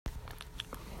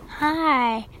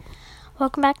Hi,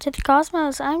 welcome back to the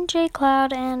Cosmos. I'm Jay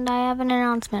Cloud, and I have an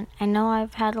announcement. I know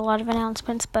I've had a lot of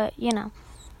announcements, but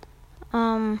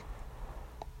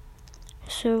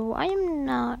so I am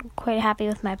not quite happy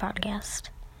with my podcast.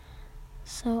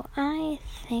 So I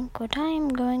think what I am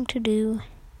going to do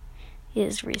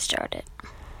is restart it.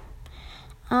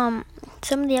 Some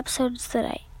of the episodes that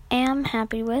I am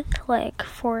happy with, like,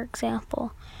 for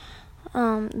example,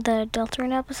 the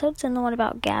Deltarune episodes and the one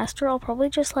about Gaster, I'll probably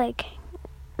just,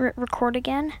 record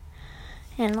again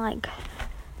and,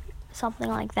 something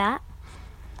like that.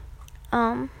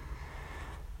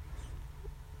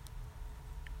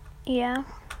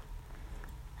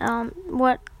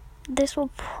 What this will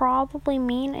probably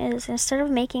mean is instead of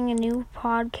making a new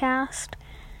podcast,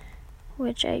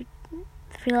 which I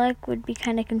feel like would be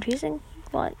kind of confusing,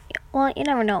 well, you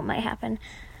never know what might happen.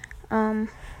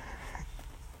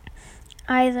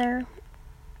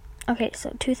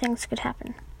 So two things could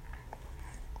happen.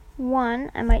 One,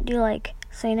 I might do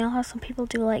so you know how some people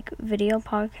do video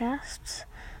podcasts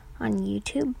on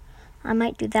YouTube? I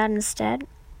might do that instead.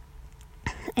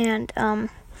 And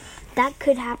that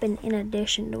could happen in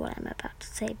addition to what I'm about to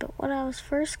say. But what I was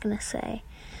first going to say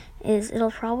is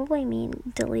it'll probably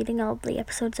mean deleting all the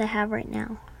episodes I have right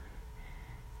now.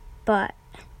 But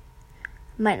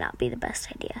might not be the best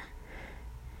idea.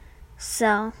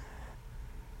 So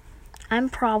I'm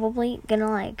probably going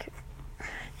to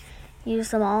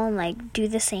use them all and do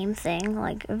the same thing,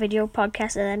 like a video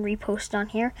podcast and then repost on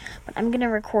here. But I'm gonna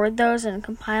record those and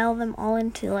compile them all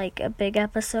into a big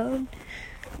episode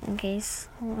in case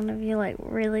one of you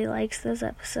really likes those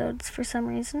episodes for some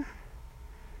reason.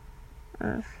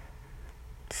 Or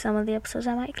some of the episodes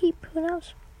I might keep, who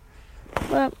knows.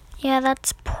 But yeah,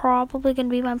 that's probably gonna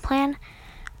be my plan,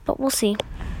 but we'll see.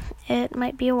 It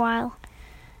might be a while,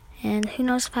 and who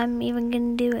knows if I'm even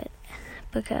gonna do it,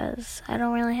 because I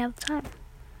don't really have the time.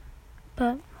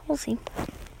 But we'll see.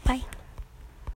 Bye.